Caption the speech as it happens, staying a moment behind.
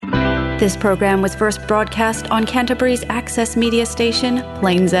This program was first broadcast on Canterbury's access media station,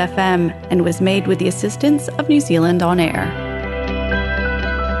 Plains FM, and was made with the assistance of New Zealand On Air.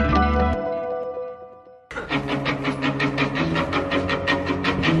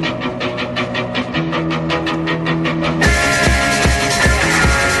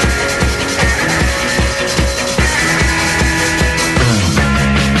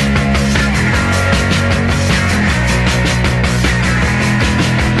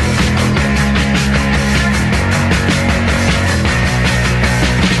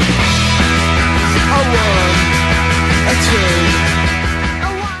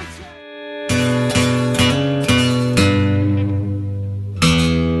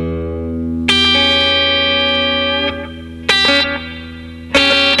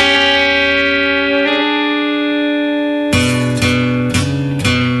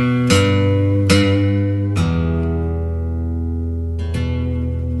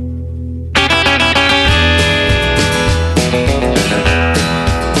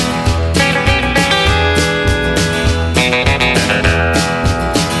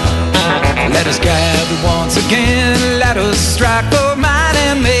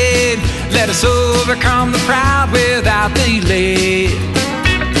 Overcome the proud without delay.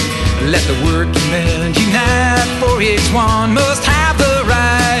 Let the working men unite, for each one must have the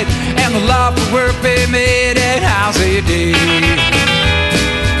right and the love for work be made at house a day.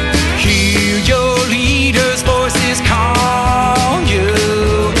 Hear your leader's voices call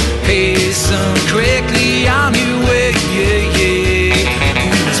you, hasten quickly on your way.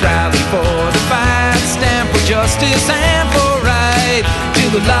 We must rally for the fight, stand for justice and for right,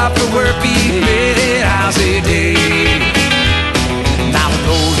 till the love for work be made at house a day. Now the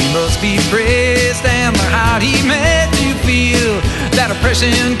Lord, he must be praised, and the heart he made to feel that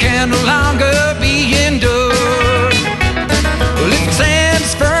oppression can no longer be endured. Well, if it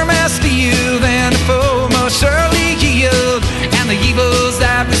stands firm as steel, then the foe must surely yield, and the evils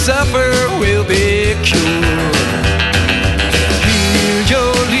that we suffer will be cured. Hear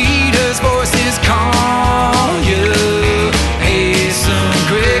your leader's voices call you, hasten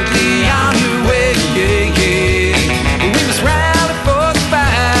quickly on your way. We must rally for the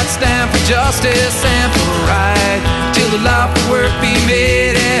fight, stand for justice and for right, till the love for work be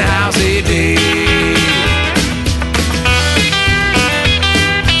made at house a day.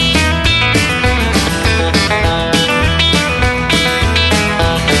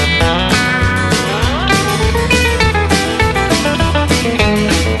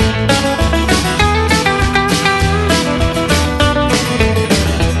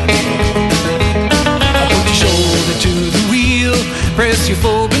 Press your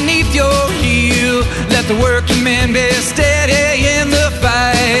foe beneath your heel, let the working men be steady in the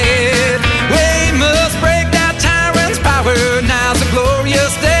fight. We must break that tyrant's power, now's a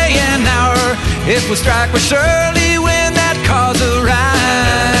glorious day and hour. If we strike, we'll surely win that cause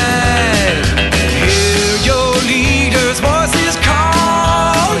aright. Hear your leader's voices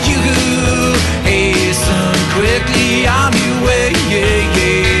call you, hasten quickly on your way.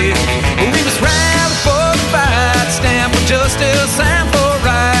 We must rally for the fight, stand for justice and for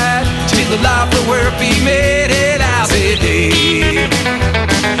right, till the law for work be made at house a day.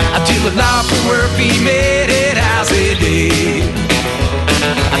 Till the law for work be made at house a day.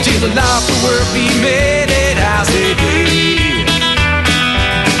 Till the law for work be made at house a day.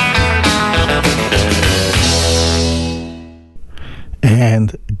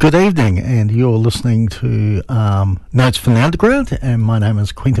 And good evening, and you're listening to Notes from the Underground, and my name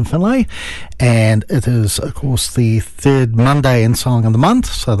is Quentin Finlay, and it is, of course, the third Monday in Song of the Month,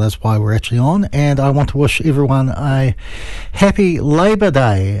 so that's why we're actually on, and I want to wish everyone a happy Labour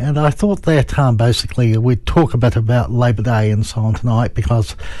Day. And I thought that basically we'd talk a bit about Labour Day and so on tonight,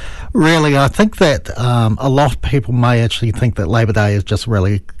 because really I think that a lot of people may actually think that Labour Day is just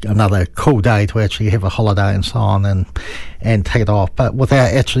really another cool day to actually have a holiday and so on and take it off, but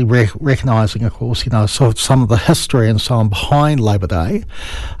without actually recognising, of course, sort of some of the history and so on behind Labour Day.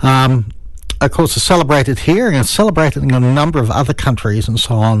 Of course, it's celebrated here, and it's celebrated in a number of other countries and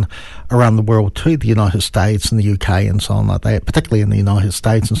so on around the world too, the United States and the UK and so on like that, particularly in the United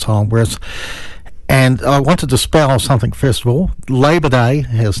States and so on. And I want to dispel something first of all. Labour Day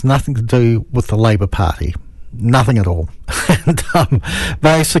has nothing to do with the Labour Party. Nothing at all. And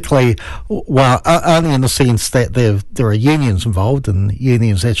basically, well, only in the sense that there are unions involved, and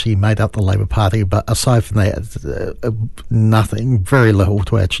unions actually made up the Labour Party, but aside from that, nothing, very little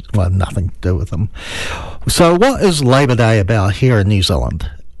to actually, well, nothing to do with them. So what is Labour Day about here in New Zealand?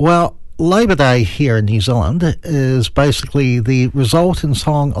 Well, Labour Day here in New Zealand is basically the result in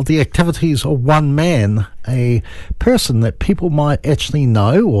song of the activities of one man, a person that people might actually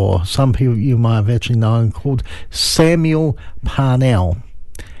know, or some people you might have actually known, called Samuel Parnell.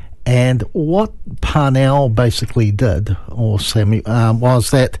 And what Parnell basically did, or Samuel,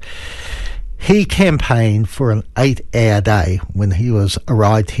 was that he campaigned for an 8-hour day when he was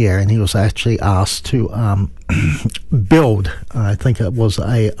arrived here, and he was actually asked to build, I think it was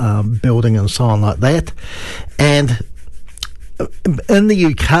a building and so on like that. And in the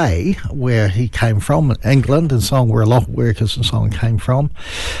UK, where he came from, England and so on, where a lot of workers and so on came from,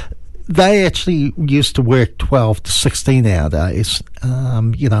 they actually used to work 12 to 16-hour days.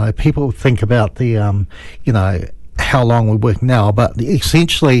 People think about the, how long we work now, but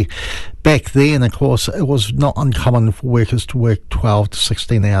essentially back then, of course, it was not uncommon for workers to work 12 to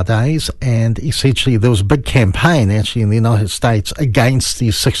 16-hour days, and essentially there was a big campaign actually in the United States against the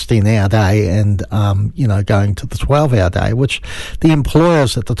 16-hour day and going to the 12-hour day, which the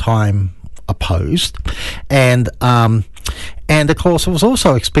employers at the time opposed. And of course it was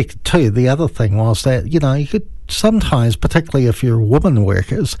also expected too. The other thing was that you could sometimes, particularly if you're women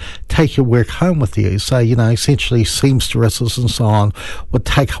workers, take your work home with you. So, essentially seamstresses and so on would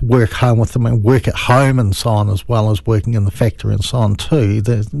take work home with them and work at home and so on, as well as working in the factory and so on too.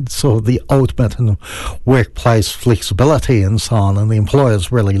 The sort of the ultimate in workplace flexibility and so on, and the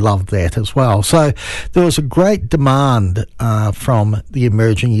employers really loved that as well. So there was a great demand from the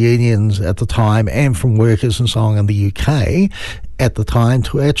emerging unions at the time and from workers and so on in the UK at the time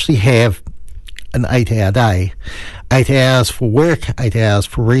to actually have an 8-hour day. 8 hours for work, 8 hours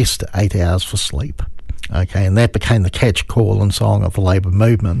for rest, 8 hours for sleep. Okay, and that became the catch-call and song of the labour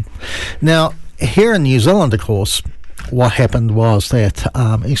movement. Now, here in New Zealand, of course, what happened was that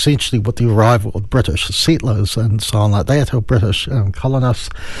essentially with the arrival of British settlers and so on like that, or British colonists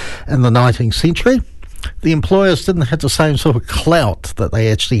in the 19th century, the employers didn't have the same sort of clout that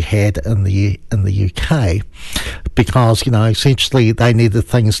they actually had in the UK, because essentially they needed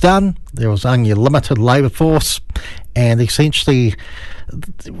things done. There was only a limited labour force, and essentially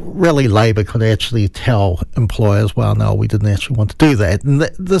really Labour could actually tell employers, well, no, we didn't actually want to do that, and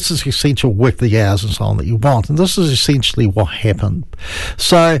this is essential work the hours and so on that you want, and this is essentially what happened.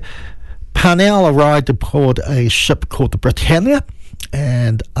 So Parnell arrived aboard a ship called the Britannia,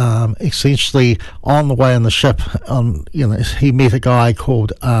 and essentially on the way on the ship, he met a guy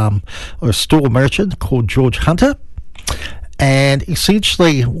called, or a store merchant called George Hunter. And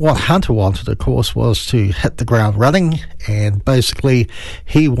essentially what Hunter wanted, of course, was to hit the ground running, and basically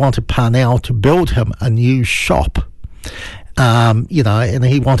he wanted Parnell to build him a new shop, and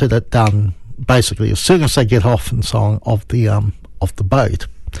he wanted it done basically as soon as they get off and so on of the boat.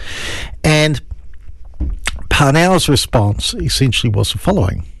 And Parnell's response essentially was the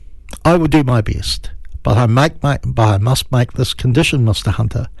following: I will do my best, but I must make this condition, Mr.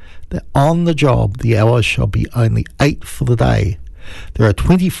 Hunter, that on the job the hours shall be only 8 for the day. There are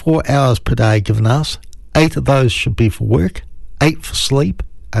 24 hours per day given us. 8 of those should be for work, 8 for sleep,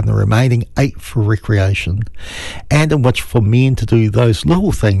 and the remaining 8 for recreation, and in which for men to do those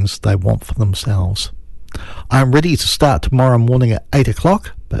little things they want for themselves. I am ready to start tomorrow morning at 8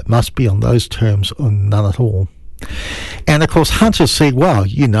 o'clock, but it must be on those terms or none at all. And of course Hunter said, well,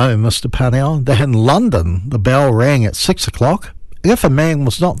 Mr. Parnell, that in London the bell rang at 6 o'clock. If a man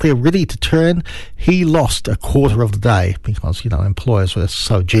was not there ready to turn, he lost a quarter of the day, because, employers were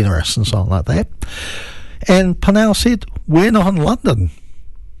so generous and so on like that. And Parnell said, we're not in London.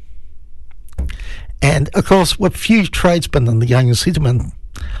 And of course, with few tradesmen in the younger settlement,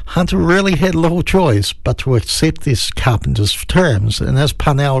 Hunter really had little choice but to accept this carpenter's terms, and as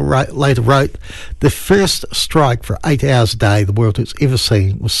Parnell later wrote, the first strike for 8 hours a day the world has ever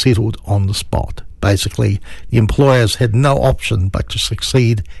seen was settled on the spot. Basically, the employers had no option but to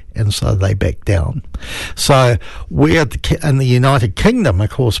succeed, and so they backed down. So where in the United Kingdom,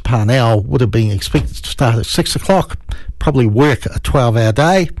 of course, Parnell would have been expected to start at 6 o'clock, probably work a 12-hour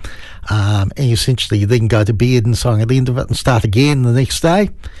day, and essentially then go to bed and so on at the end of it and start again the next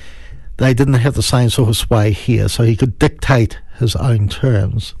day. They didn't have the same sort of sway here, so he could dictate his own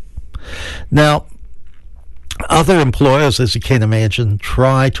terms. Now, other employers, as you can imagine,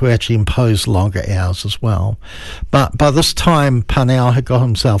 tried to actually impose longer hours as well. But by this time, Parnell had got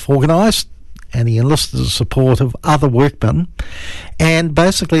himself organised, and he enlisted the support of other workmen. And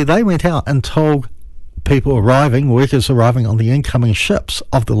basically, they went out and told workers arriving on the incoming ships,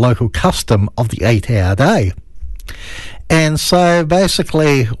 of the local custom of the 8-hour day. And so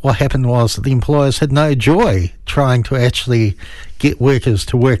basically what happened was that the employers had no joy trying to actually get workers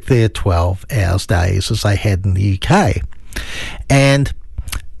to work their 12 hours days as they had in the UK. And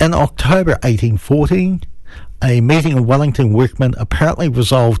In October 1814, a meeting of Wellington workmen apparently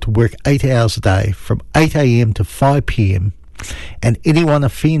resolved to work 8 hours a day from 8 a.m. to 5 p.m, and anyone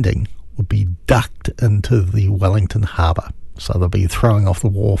offending would be ducked into the Wellington harbour. So they'll be throwing off the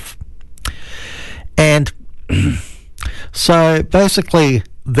wharf. And so basically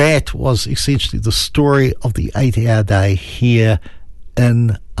that was essentially the story of the 8-hour day here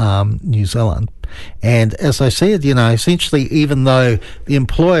in New Zealand. And as I said, essentially, even though the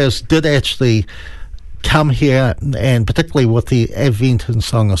employers did actually come here, and particularly with the advent and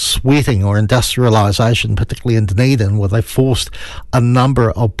song of sweating or industrialisation, particularly in Dunedin, where they forced a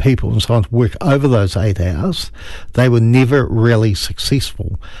number of people and so on to work over those 8 hours, they were never really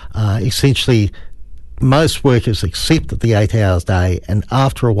successful. Essentially, most workers accepted the 8 hours a day, and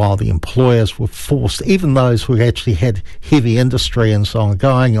after a while the employers were forced, even those who actually had heavy industry and so on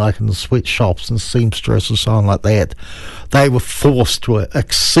going, like in the sweatshops and seamstress and so on like that, they were forced to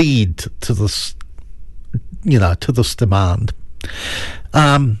accede to this demand.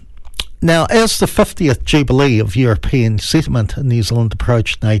 Now, as the 50th Jubilee of European settlement in New Zealand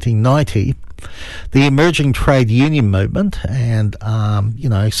approached in 1890, the emerging trade union movement and,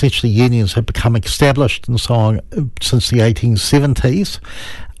 essentially unions had become established and so on since the 1870s,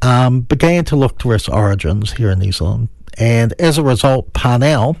 began to look to its origins here in New Zealand. And as a result,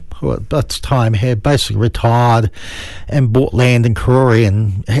 Parnell, who at that time had basically retired and bought land in Karori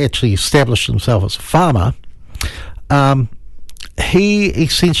and actually established himself as a farmer, he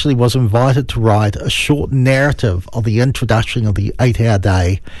essentially was invited to write a short narrative of the introduction of the 8-hour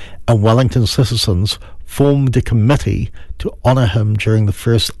day, and Wellington citizens formed a committee to honour him during the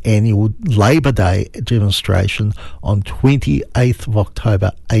first annual Labour Day demonstration on 28th of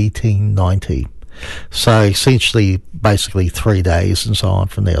October 1890. So essentially, basically 3 days and so on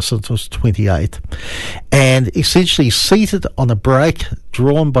from there. So it was 28th. And essentially seated on a brake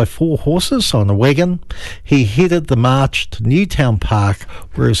drawn by 4 horses on a wagon, he headed the march to Newtown Park,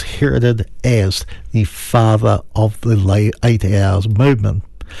 where he is heralded as the father of the 8 hours movement.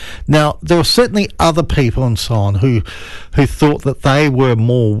 Now, there were certainly other people and so on who thought that they were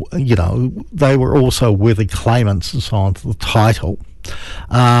more, they were also worthy claimants and so on to the title.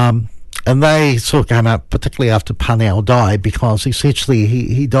 And they sort of came up, particularly after Parnell died, because essentially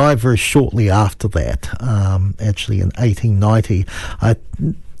he died very shortly after that, actually in 1890. I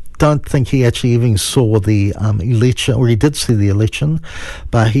don't think he actually even saw the election, or he did see the election,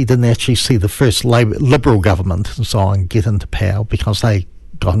 but he didn't actually see the first Liberal government and so on get into power, because they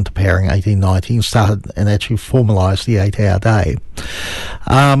got into power in 1890 and started and actually formalised the 8-hour day.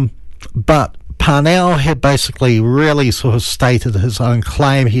 But Parnell had basically really sort of stated his own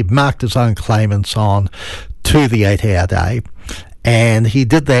claim. He had marked his own claim and so on to the 8-hour day. And he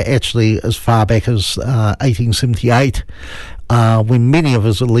did that actually as far back as 1878, when many of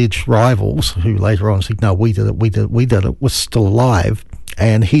his alleged rivals, who later on said, no, we did it, were still alive.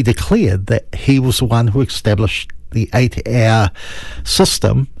 And he declared that he was the one who established the 8-hour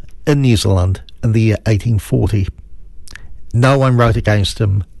system in New Zealand in the year 1840. No one wrote against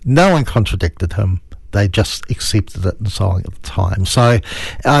him. No one contradicted him. They just accepted it and so on at the time. So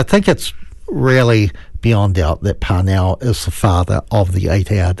I think it's really beyond doubt that Parnell is the father of the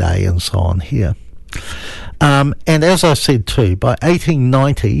 8-hour day and so on here. And as I said too, by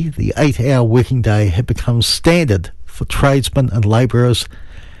 1890, the 8-hour working day had become standard for tradesmen and labourers,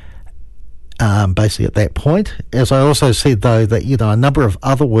 basically at that point. As I also said, though, that, a number of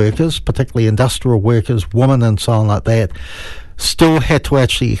other workers, particularly industrial workers, women and so on like that, still had to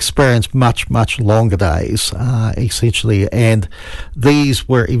actually experience much, much longer days, essentially, and these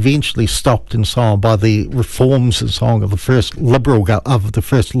were eventually stopped and so on by the reforms and so on of the first Liberal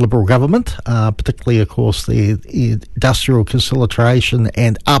government, particularly, of course, the Industrial Conciliation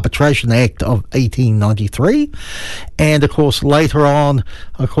and Arbitration Act of 1893, and of course later on,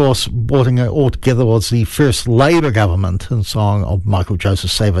 of course, brought it all together was the first Labour government and so on of Michael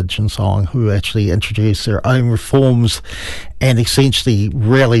Joseph Savage and so on, who actually introduced their own reforms and essentially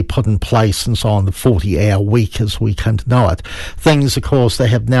really put in place and so on the 40-hour week as we come to know it. Things, of course, that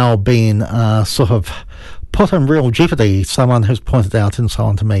have now been sort of put in real jeopardy. Someone has pointed out and so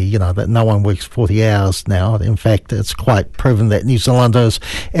on to me, that no one works 40 hours now. In fact, it's quite proven that New Zealanders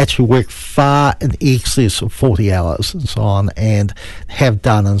actually work far in excess of 40 hours and so on, and have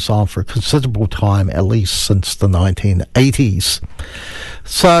done and so on for a considerable time, at least since the 1980s.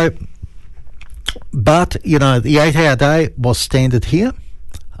 So, but, the 8-hour day was standard here.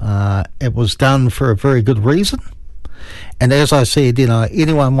 It was done for a very good reason. And as I said,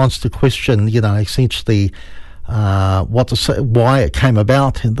 anyone wants to question, essentially why it came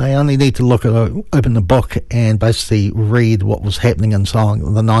about. They only need to open the book and basically read what was happening in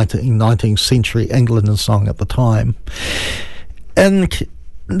song, the 19th century England and song at the time. And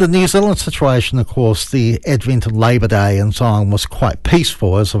the New Zealand situation, of course, the advent of Labour Day and so on was quite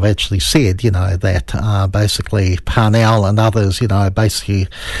peaceful, as I've actually said, that basically Parnell and others, basically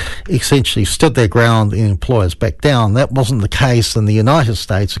essentially stood their ground and employers backed down. That wasn't the case in the United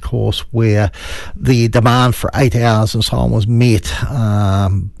States, of course, where the demand for 8 hours and so on was met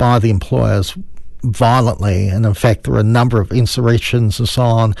by the employers violently, and in fact there were a number of insurrections and so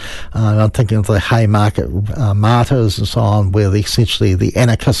on. I'm thinking of the Haymarket martyrs and so on, where essentially the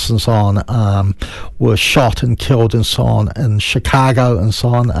anarchists and so on were shot and killed and so on in Chicago and so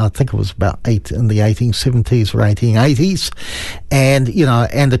on. I think it was about in the 1870s or 1880s,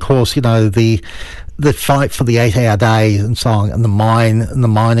 and of course the fight for the 8-hour day and so on, and the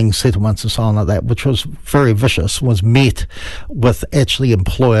mining settlements and so on like that, which was very vicious, was met with actually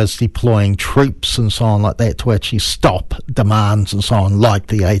employers deploying troops and so on like that to actually stop demands and so on, like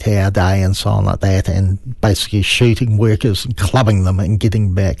the 8-hour day and so on like that, and basically shooting workers and clubbing them and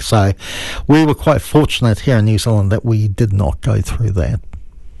getting back. So we were quite fortunate here in New Zealand that we did not go through that.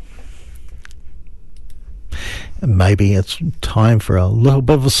 And maybe it's time for a little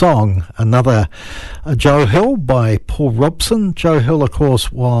bit of a song. Another Joe Hill by Paul Robson. Joe Hill, of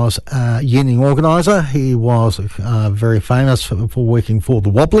course, was a union organiser. He was very famous for working for the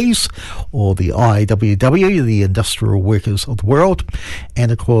Wobblies, or the IWW, the Industrial Workers of the World.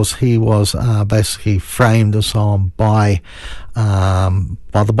 And, of course, he was basically framed and so on by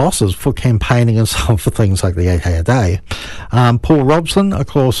the bosses for campaigning and so on for things like the 8-hour day. Paul Robson, of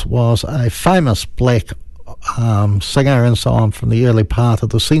course, was a famous black singer and so on from the early part of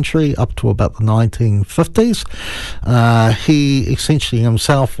the century up to about the 1950s. He essentially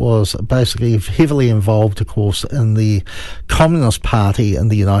himself was basically heavily involved, of course, in the Communist Party in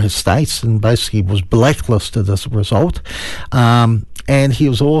the United States, and basically was blacklisted as a result. And he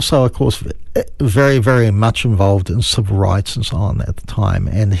was also, of course, very, very much involved in civil rights and so on at the time.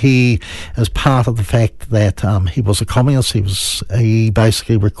 And he, as part of the fact that he was a communist, he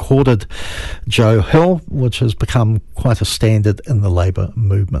basically recorded Joe Hill, which has become quite a standard in the labour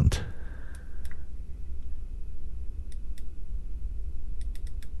movement.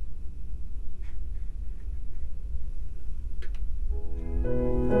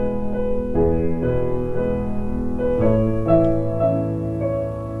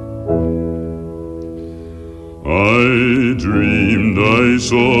 I dreamed I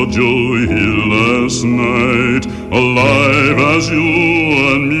saw Joe Hill last night, alive as you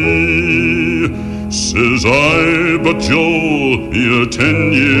and me. Says I, but Joe, you're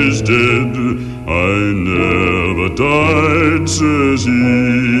 10 years dead. I never died, says he.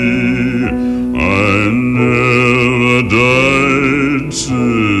 I never died,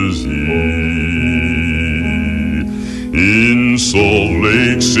 says he. In Salt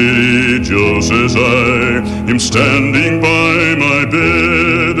Lake City, Joe, says I, him standing by my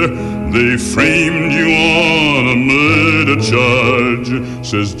bed. They framed you on a murder charge,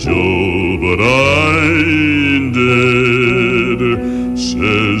 says Joe, but I ain't dead.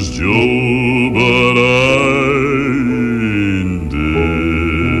 Says Joe, but I ain't dead.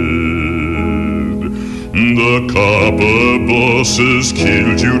 The copper bosses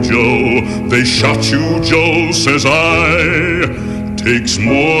killed you, Joe. They shot you, Joe, says I. Takes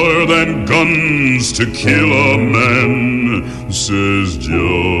more than guns to kill a man, says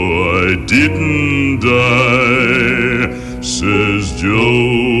Joe, I didn't die. Says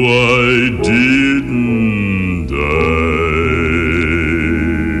Joe, I didn't die.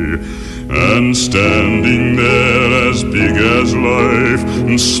 And standing there as big as life,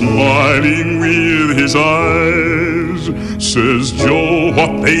 and smiling with his eyes, says Joe,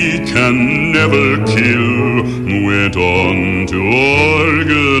 what they can never kill, went on to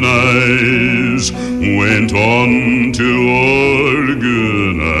organize, went on to organize.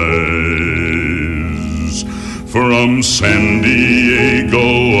 From San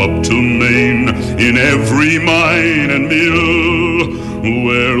Diego up to Maine, in every mine and mill,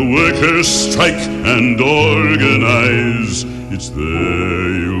 where workers strike and organize, it's there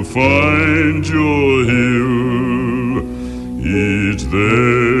you'll find Joe Hill. It's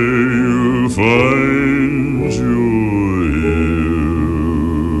there you'll find Joe Hill.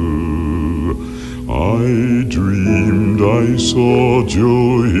 I dreamed I saw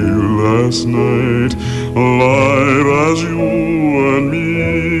Joe Hill last night, alive as you and me.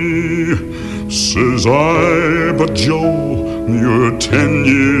 Says I, but Joe, you're 10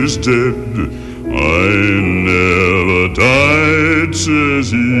 years dead. I never died,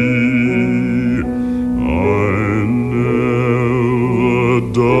 says he. I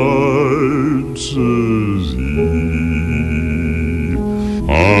died, says he.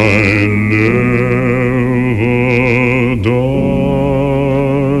 I never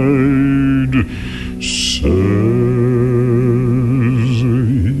died, says he.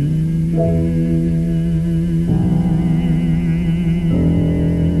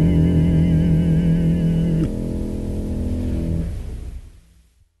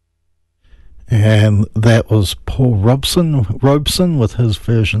 And that was Paul Robeson with his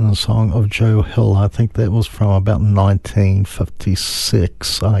version of the song of Joe Hill. I think that was from about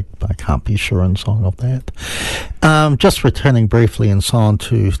 1956. I can't be sure in song of that. Just returning briefly and so on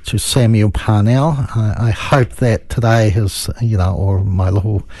to Samuel Parnell. I hope that today has, or my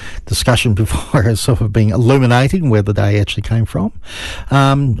little discussion before has sort of been illuminating where the day actually came from.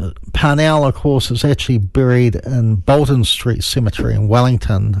 Parnell, of course, is actually buried in Bolton Street Cemetery in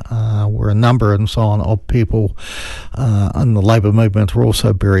Wellington, where a number and so on of people in the Labour movement are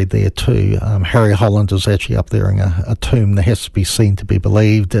also buried there too. Harry Holland is actually up there in a tomb that has to be seen to be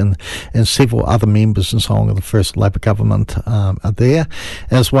believed, and several other members and so on of the first Labour government are there,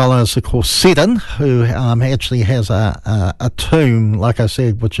 as well as, of course, Seddon, who actually has a tomb, like I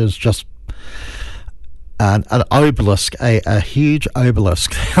said, which is just an obelisk, a huge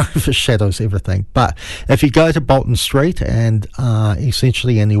obelisk overshadows everything. But if you go to Bolton Street and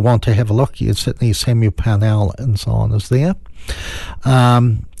essentially, and you want to have a look, you certainly Samuel Parnell and so on is there.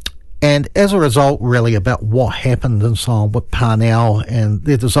 And as a result, really, about what happened and so on with Parnell and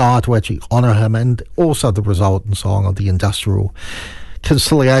their desire to actually honour him, and also the result and so on of the Industrial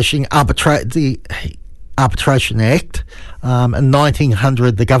Conciliation Arbitration Act. In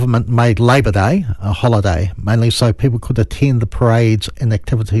 1900, the government made Labour Day a holiday, mainly so people could attend the parades and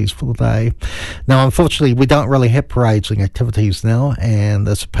activities for the day. Now, unfortunately, we don't really have parades and activities now, and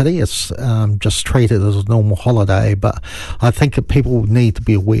it's a pity. It's just treated as a normal holiday, but I think that people need to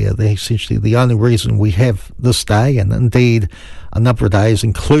be aware that essentially the only reason we have this day, and indeed a number of days,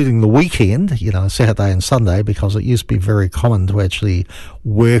 including the weekend, Saturday and Sunday, because it used to be very common to actually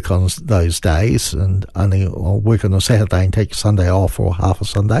work on those days and only work on a Saturday and take Sunday off or half a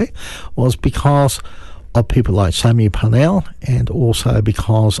Sunday, was because of people like Samuel Parnell and also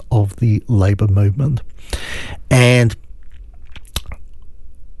because of the Labour movement. And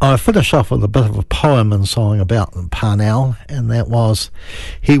I finish off with a bit of a poem and song about Parnell, and that was,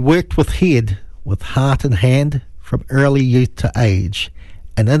 he worked with head, with heart and hand, from early youth to age,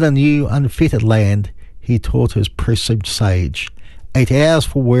 and in a new unfettered land he taught his presumed sage. 8 hours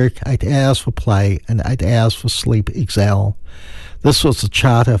for work, 8 hours for play, and 8 hours for sleep exhale. This was the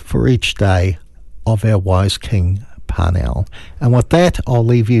charter for each day of our wise king Parnell. And with that, I'll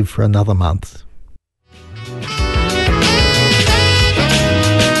leave you for another month.